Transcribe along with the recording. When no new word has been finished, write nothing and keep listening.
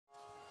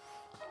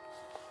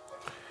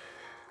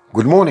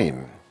Good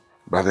morning,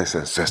 brothers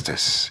and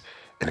sisters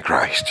in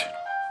Christ.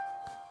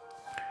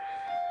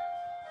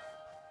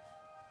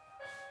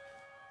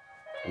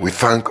 We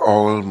thank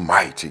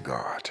Almighty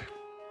God.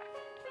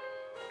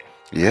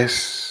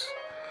 Yes,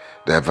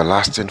 the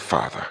everlasting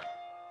Father.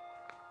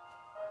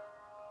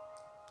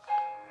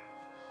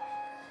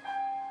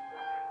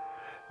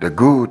 The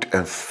good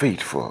and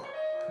faithful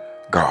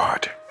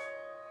God.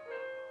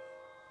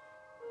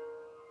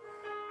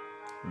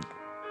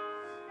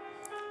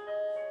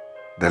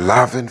 The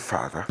loving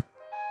Father.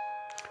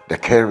 The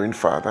caring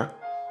Father.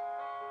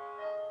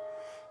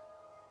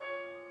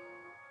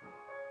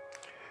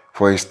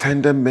 For his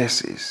tender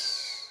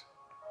mercies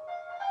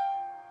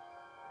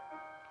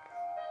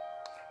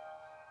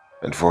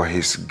and for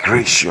his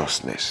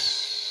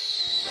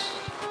graciousness,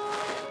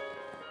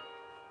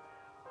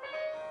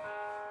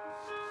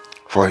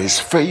 for his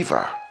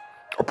favor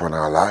upon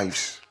our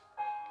lives,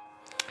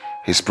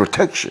 his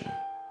protection,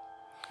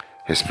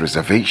 his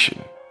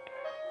preservation,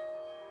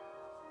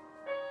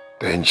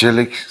 the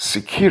angelic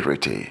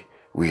security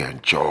we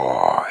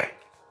enjoy,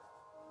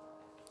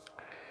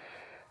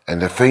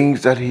 and the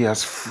things that he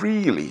has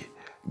freely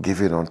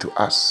given unto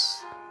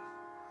us.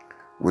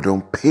 We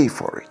don't pay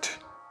for it.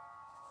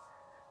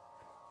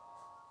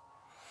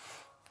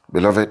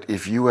 Beloved,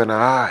 if you and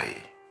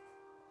I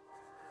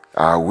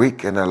are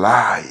awake and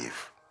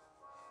alive,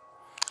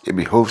 it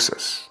behoves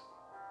us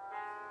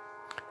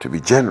to be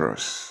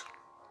generous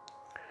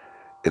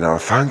in our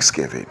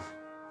thanksgiving,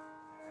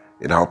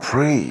 in our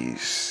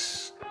praise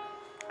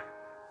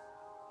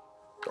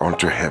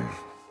unto him.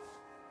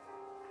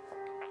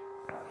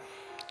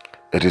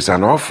 It is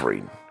an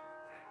offering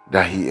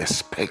that he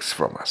expects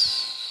from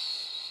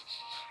us.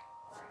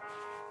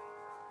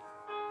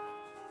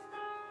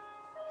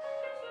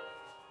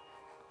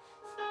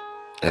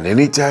 And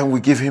anytime we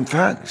give him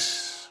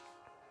thanks,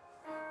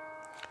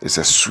 it's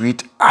a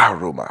sweet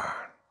aroma,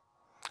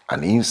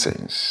 an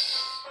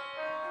incense,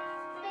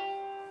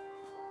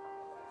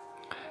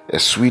 a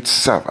sweet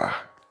savor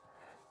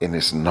in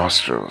his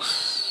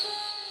nostrils.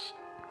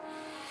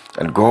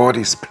 And God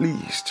is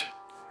pleased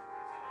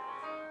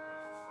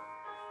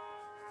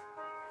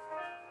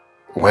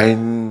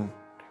when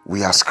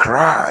we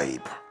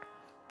ascribe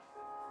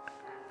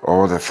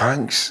all the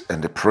thanks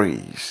and the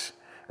praise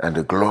and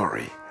the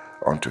glory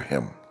unto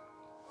him.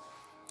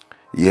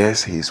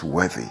 Yes, he is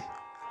worthy.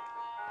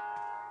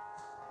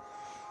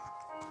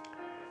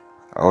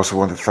 I also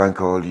want to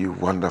thank all you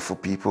wonderful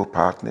people,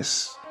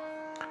 partners,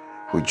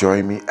 who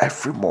join me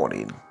every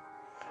morning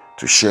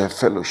to share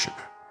fellowship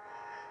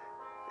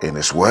in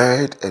his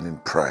word and in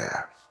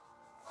prayer.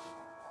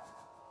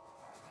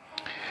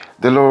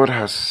 The Lord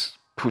has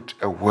put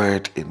a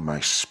word in my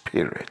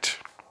spirit.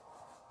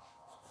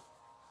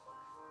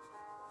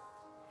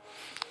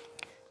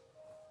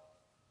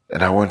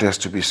 And I want us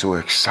to be so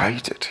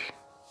excited.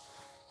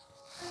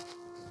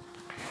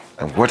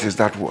 And what is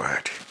that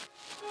word?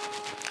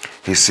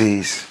 He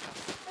says,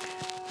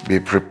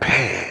 be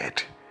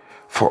prepared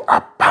for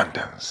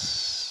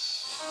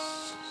abundance.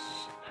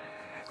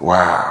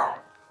 Wow.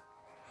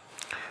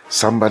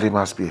 Somebody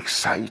must be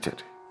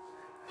excited.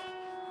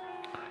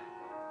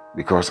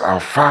 Because our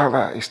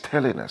Father is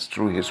telling us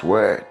through his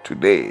word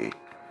today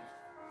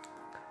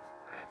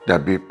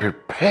that be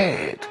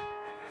prepared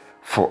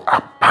for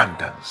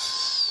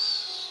abundance.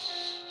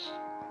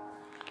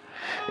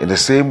 In the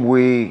same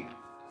way,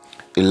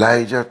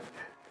 Elijah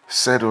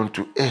said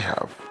unto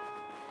Ahab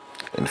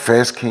in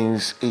 1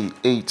 Kings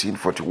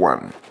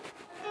 18:41,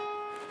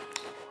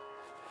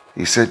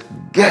 he said,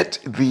 get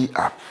thee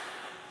up,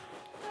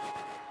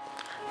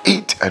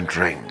 eat and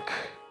drink,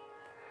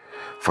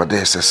 for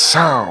there's a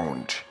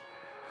sound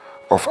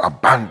of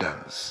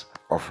abundance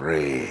of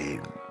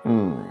rain.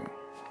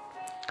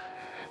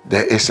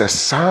 There is a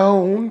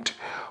sound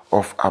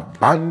of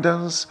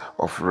abundance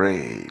of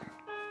rain.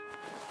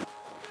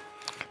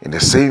 In the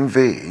same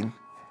vein,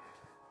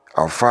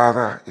 our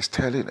Father is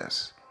telling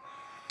us,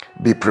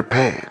 be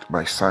prepared,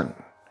 my son.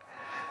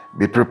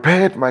 Be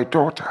prepared, my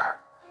daughter,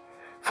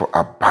 for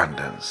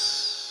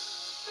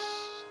abundance.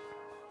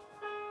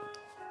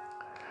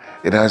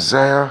 In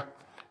Isaiah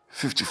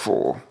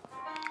 54,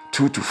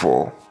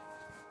 2-4,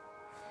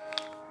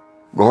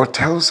 God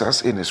tells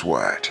us in his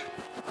word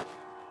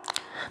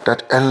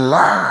that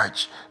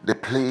enlarge the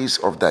place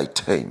of thy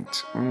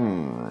tent.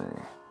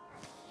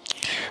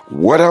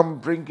 What I'm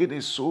bringing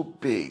is so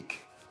big.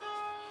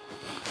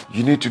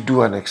 You need to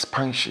do an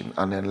expansion,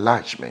 an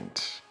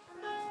enlargement.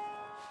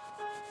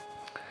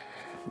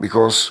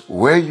 Because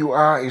where you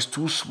are is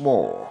too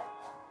small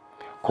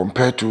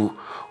compared to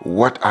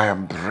what I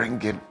am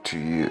bringing to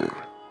you.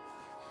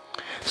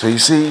 So he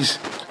says,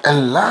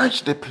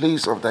 enlarge the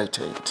place of thy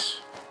tent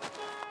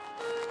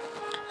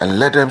and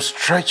let them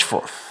stretch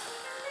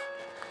forth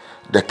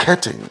the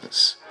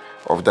curtains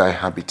of thy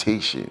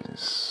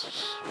habitations.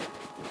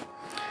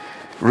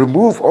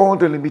 Remove all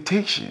the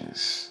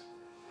limitations,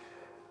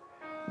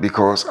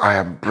 because I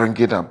am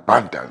bringing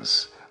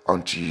abundance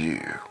unto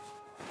you.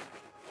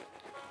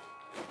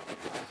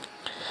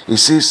 He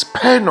says,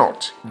 spare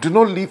not, do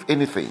not leave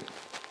anything.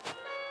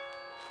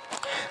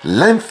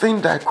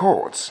 Lengthen thy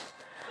cords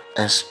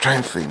and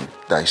strengthen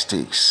thy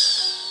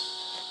stakes.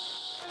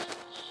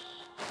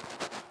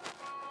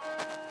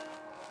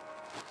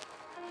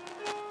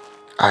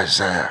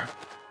 Isaiah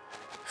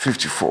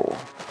 54,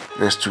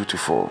 verse 2 to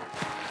 4.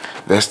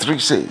 Verse 3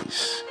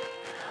 says,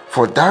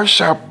 For thou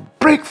shalt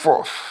break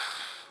forth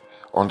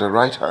on the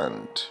right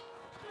hand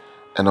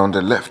and on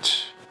the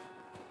left,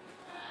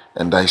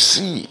 and thy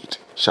seed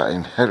shall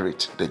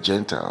inherit the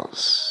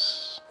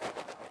Gentiles,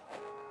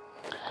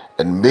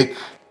 and make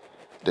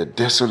the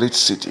desolate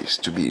cities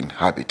to be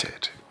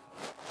inhabited.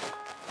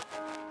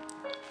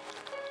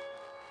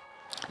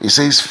 It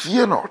says,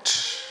 Fear not,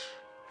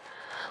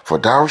 for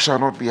thou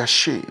shalt not be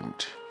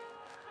ashamed,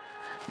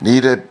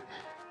 neither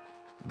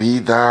be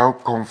thou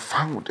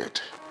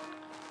confounded,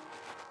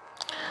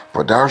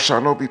 for thou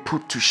shalt not be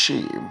put to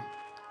shame,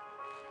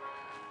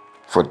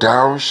 for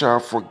thou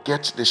shalt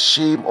forget the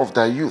shame of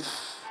thy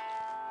youth,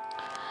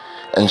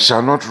 and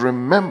shalt not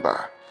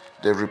remember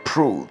the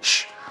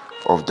reproach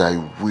of thy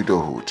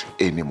widowhood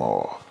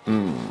anymore.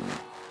 The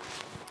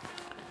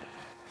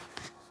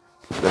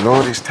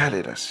Lord is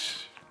telling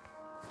us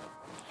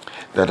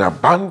that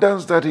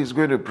abundance that He's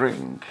going to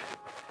bring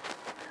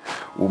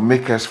will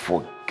make us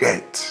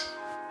forget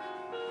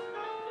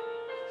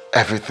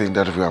everything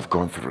that we have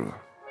gone through.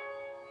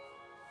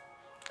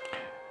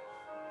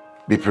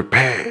 Be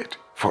prepared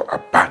for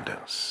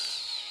abundance.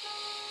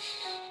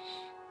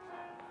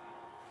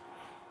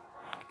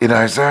 In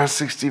Isaiah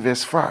 60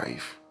 verse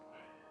 5,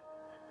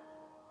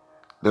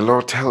 the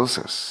Lord tells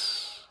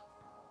us,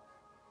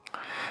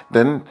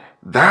 Then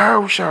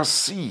thou shalt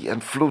see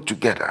and flow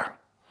together,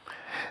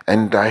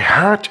 and thy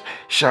heart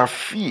shall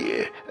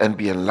fear and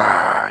be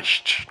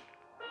enlarged,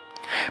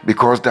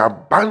 because the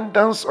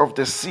abundance of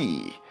the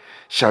sea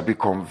shall be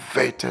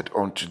converted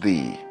unto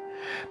thee.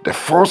 The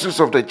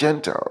forces of the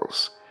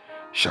Gentiles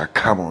shall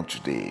come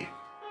unto thee.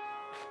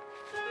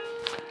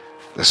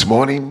 This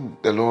morning,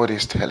 the Lord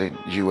is telling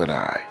you and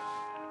I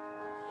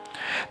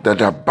that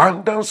the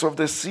abundance of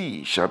the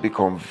sea shall be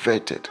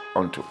converted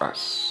unto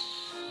us.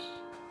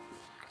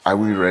 Are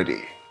we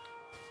ready?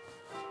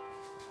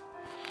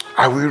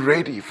 Are we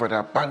ready for the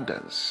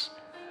abundance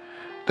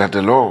that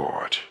the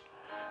Lord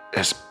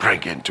is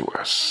bringing to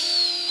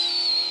us?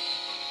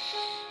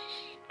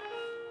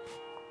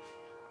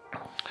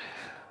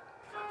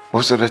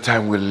 Most of the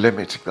time we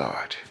limit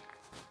God.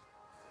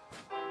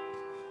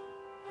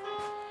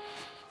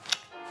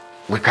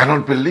 We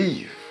cannot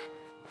believe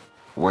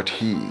what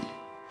He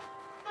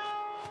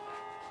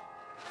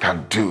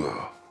can do.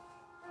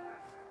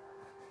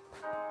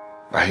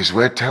 But His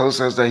word tells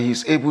us that He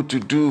is able to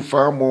do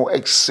far more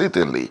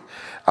exceedingly,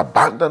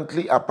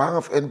 abundantly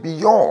above and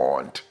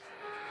beyond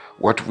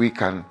what we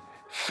can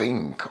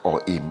think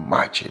or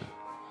imagine,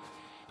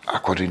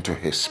 according to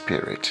His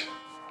Spirit.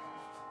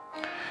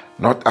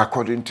 Not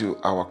according to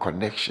our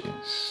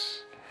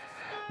connections,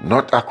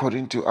 not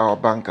according to our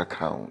bank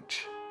account,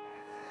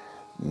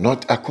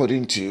 not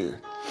according to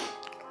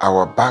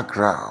our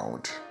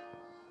background,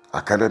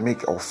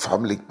 academic or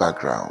family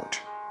background.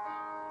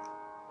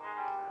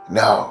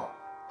 No,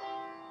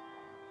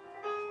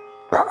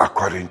 but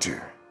according to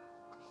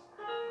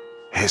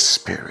His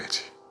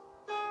Spirit.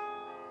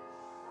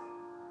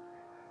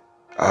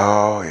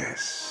 Oh,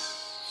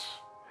 yes.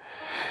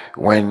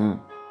 When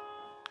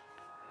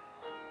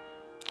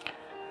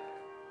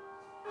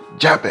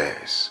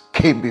Jabez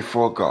came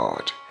before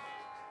God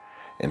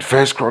in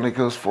 1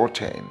 Chronicles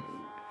 4:10,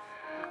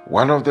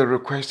 one of the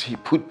requests he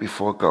put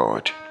before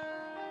God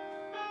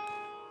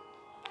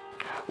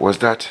was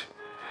that,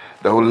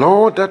 the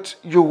Lord, that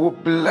you will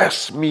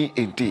bless me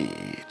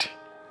indeed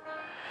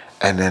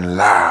and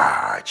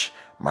enlarge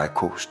my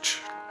coast.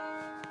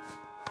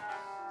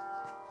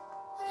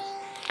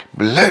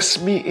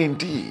 Bless me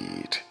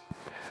indeed,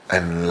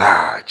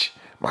 enlarge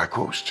my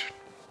coast.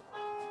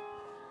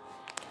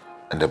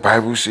 And the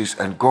Bible says,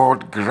 and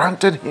God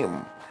granted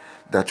him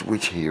that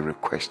which he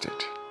requested.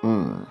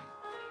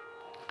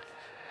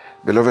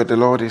 Beloved, the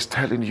Lord is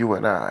telling you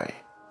and I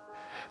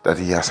that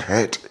He has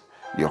heard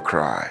your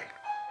cry.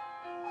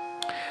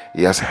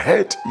 He has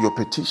heard your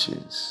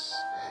petitions,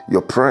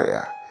 your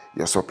prayer,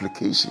 your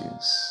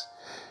supplications,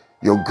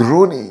 your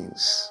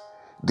groanings,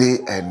 day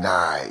and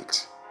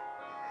night.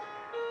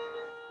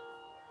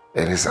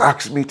 And He's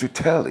asked me to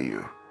tell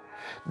you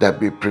that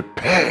be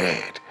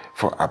prepared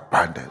for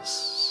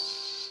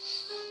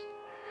abundance.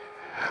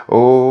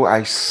 Oh,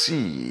 I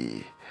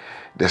see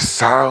the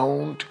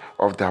sound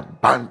of the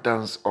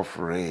abundance of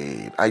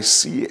rain. I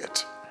see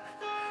it.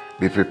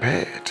 Be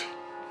prepared.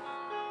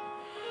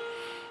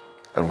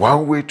 And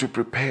one way to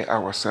prepare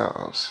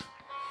ourselves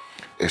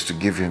is to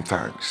give Him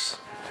thanks.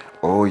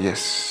 Oh,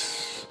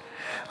 yes.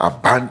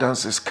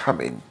 Abundance is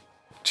coming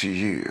to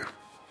you.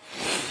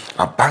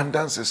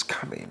 Abundance is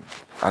coming,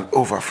 an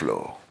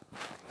overflow.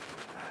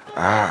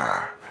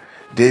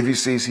 David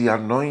says, He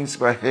anoints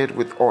my head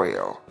with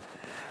oil,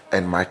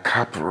 and my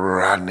cup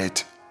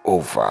runneth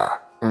over.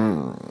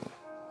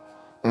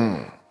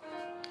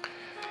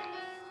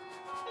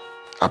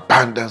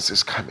 Abundance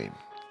is coming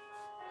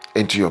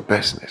into your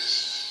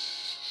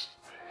business.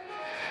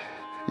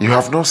 You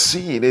have not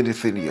seen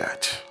anything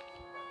yet.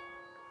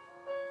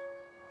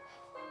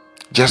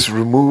 Just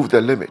remove the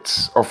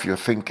limits of your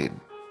thinking.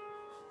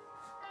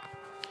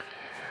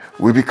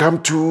 We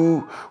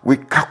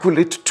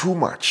calculate too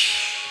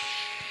much.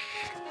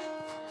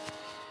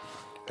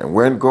 And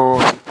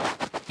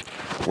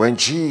when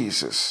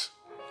Jesus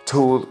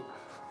told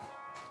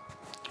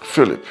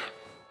Philip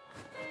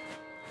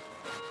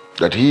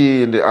that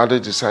he and the other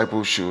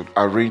disciples should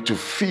arrange to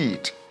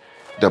feed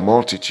the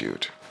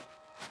multitude,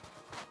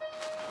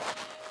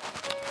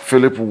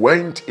 Philip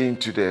went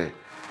into the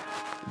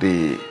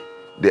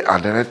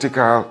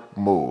analytical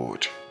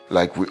mode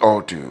like we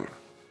all do.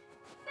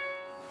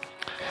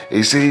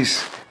 He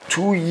says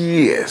 2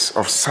 years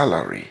of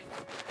salary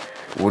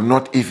will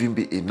not even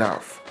be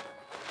enough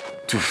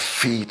to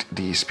feed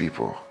these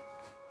people.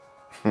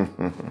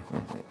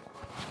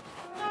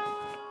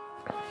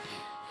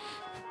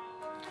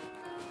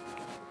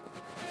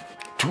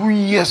 2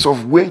 years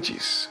of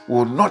wages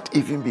will not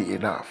even be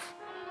enough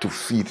to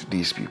feed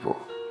these people.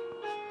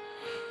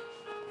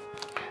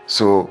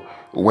 So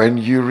when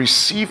you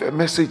receive a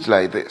message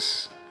like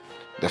this,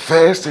 the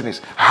first thing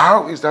is,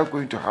 how is that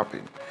going to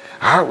happen?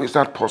 How is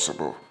that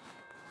possible?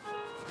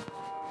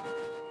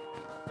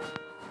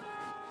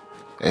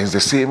 And it's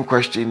the same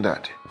question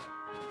that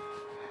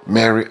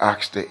Mary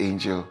asked the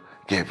angel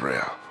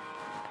Gabriel.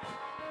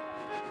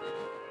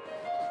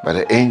 But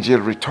the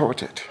angel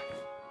retorted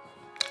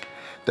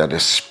that the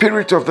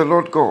Spirit of the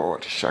Lord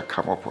God shall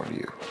come upon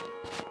you,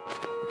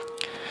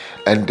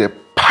 and the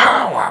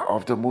power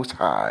of the Most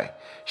High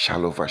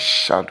shall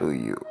overshadow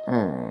you.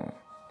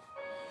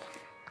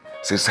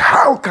 Says,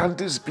 how can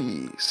this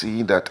be,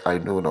 seeing that I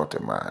know not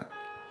a man?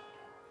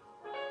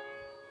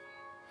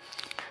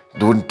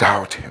 Don't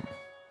doubt him.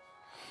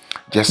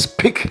 Just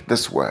pick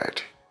this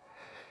word.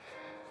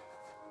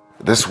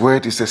 This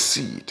word is a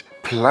seed.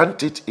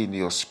 Plant it in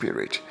your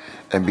spirit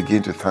and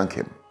begin to thank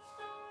him.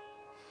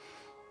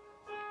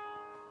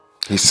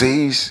 He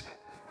says,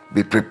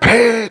 be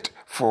prepared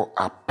for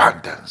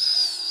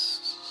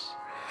abundance.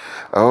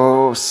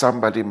 Oh,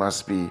 somebody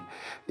must be,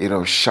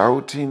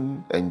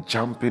 shouting and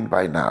jumping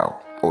by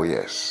now. Oh,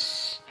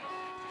 yes.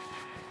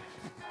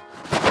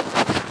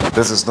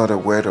 This is not a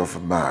word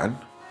of man,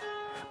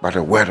 but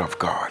a word of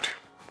God.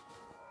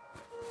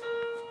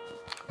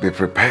 Be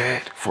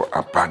prepared for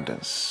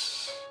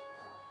abundance.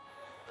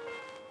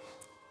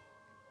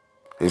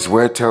 His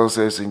word tells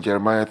us in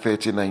Jeremiah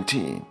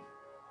 30:19,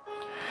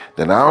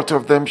 then out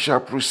of them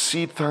shall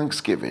proceed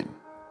thanksgiving,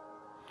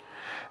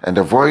 and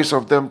the voice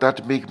of them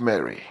that make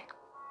merry.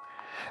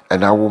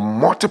 And I will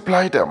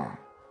multiply them,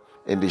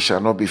 and they shall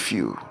not be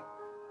few.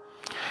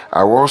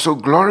 I will also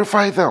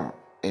glorify them,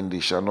 and they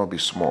shall not be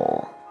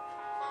small.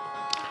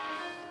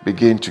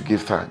 Begin to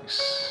give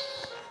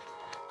thanks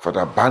for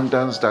the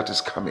abundance that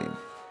is coming.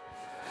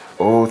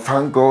 Oh,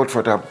 thank God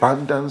for the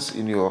abundance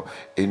in your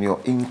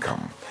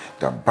income,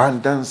 the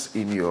abundance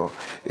in your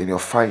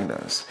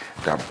finance,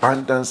 the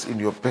abundance in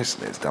your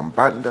business, the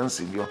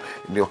abundance in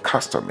your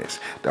customers,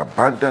 the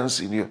abundance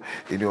in your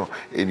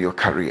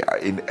career,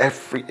 in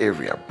every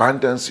area,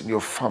 abundance in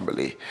your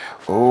family.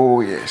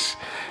 Oh yes,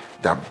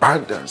 the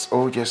abundance.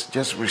 Oh,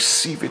 just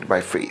receive it by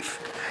faith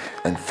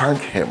and thank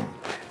him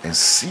and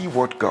see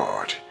what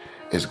God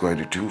is going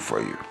to do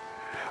for you.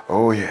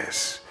 Oh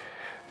yes.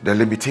 The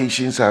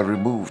limitations are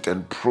removed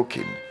and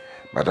broken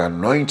by the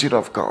anointing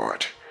of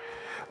God.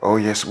 Oh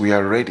yes, we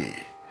are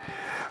ready.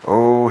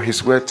 Oh,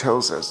 his word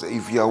tells us that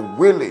if you are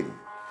willing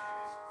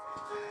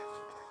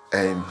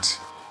and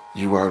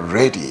you are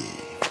ready,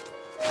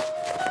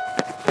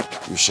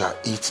 you shall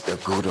eat the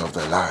good of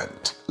the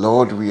land.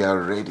 Lord, we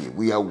are ready,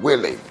 we are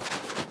willing,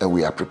 and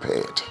we are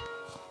prepared.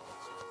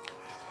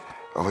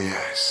 Oh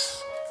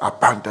yes,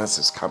 abundance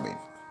is coming.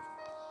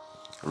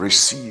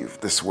 Receive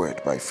this word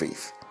by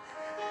faith.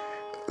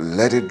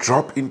 Let it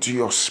drop into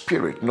your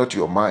spirit, not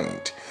your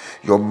mind.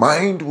 Your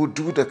mind will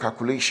do the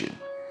calculation,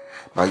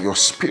 but your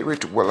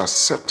spirit will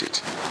accept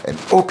it and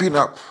open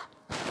up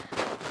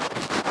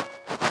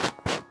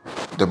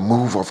the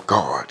move of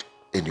God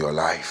in your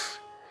life.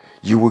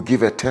 You will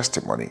give a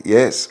testimony.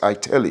 Yes, I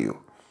tell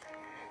you,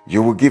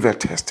 you will give a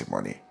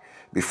testimony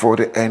before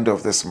the end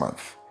of this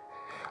month.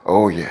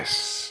 Oh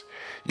yes,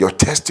 your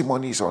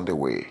testimony is on the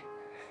way.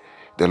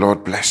 The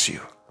Lord bless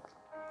you.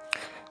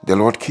 The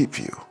Lord keep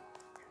you.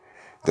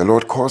 The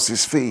Lord cause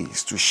his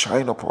face to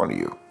shine upon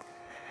you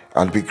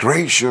and be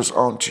gracious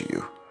unto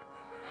you.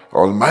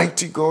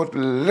 Almighty God,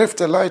 lift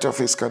the light of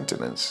his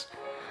countenance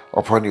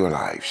upon your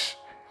lives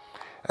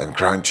and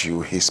grant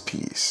you his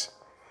peace.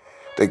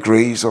 The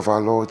grace of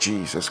our Lord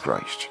Jesus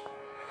Christ,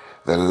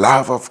 the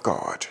love of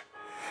God,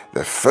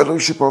 the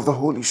fellowship of the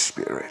Holy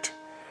Spirit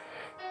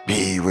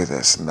be with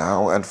us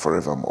now and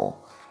forevermore.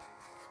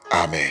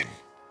 Amen.